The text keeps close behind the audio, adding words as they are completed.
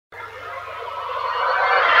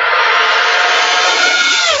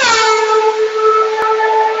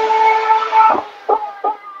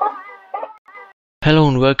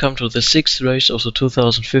welcome to the 6th race of the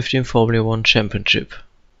 2015 Formula 1 Championship.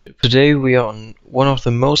 Today we are on one of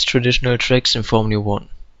the most traditional tracks in Formula 1,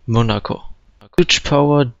 Monaco. Huge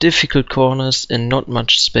power, difficult corners and not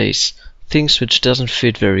much space, things which doesn't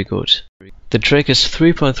fit very good. The track is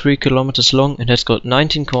 3.3 kilometers long and has got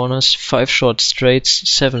 19 corners, 5 short straights,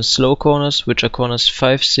 7 slow corners, which are corners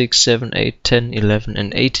 5, 6, 7, 8, 10, 11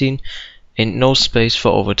 and 18, and no space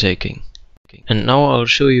for overtaking. And now I'll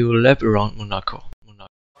show you a lap around Monaco.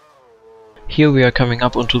 Here we are coming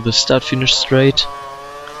up onto the start-finish straight,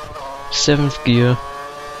 7th gear,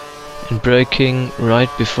 and braking right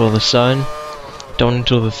before the sign, down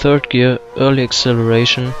into the 3rd gear, early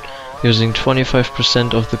acceleration, using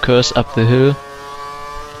 25% of the curse up the hill,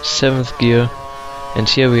 7th gear, and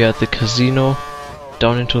here we are at the casino,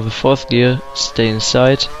 down into the 4th gear, stay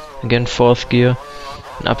inside, again 4th gear,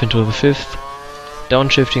 and up into the 5th,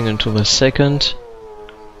 downshifting into the 2nd,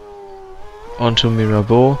 onto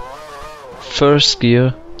Mirabeau, 1st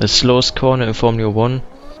gear, the slowest corner in Formula 1,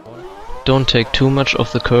 don't take too much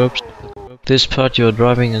of the curbs, this part you are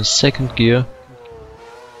driving in 2nd gear,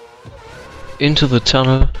 into the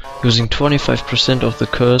tunnel, using 25% of the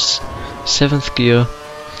curse, 7th gear,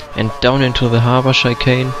 and down into the harbour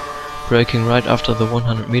chicane, braking right after the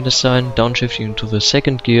 100-meter sign, downshifting into the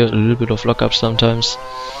 2nd gear, a little bit of lockup sometimes,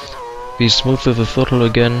 be smooth with the throttle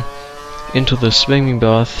again, into the swimming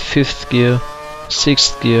bath, 5th gear,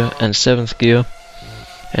 6th gear and 7th gear,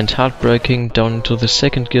 and hard braking down into the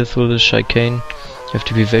 2nd gear through the chicane. You have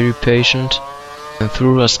to be very patient. And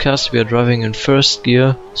through Rascasse we are driving in 1st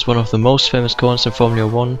gear. It's one of the most famous corners in Formula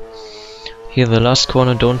 1. Here the last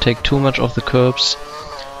corner, don't take too much of the curbs.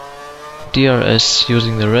 DRS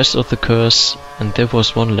using the rest of the curse, and that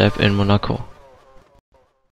was one lap in Monaco.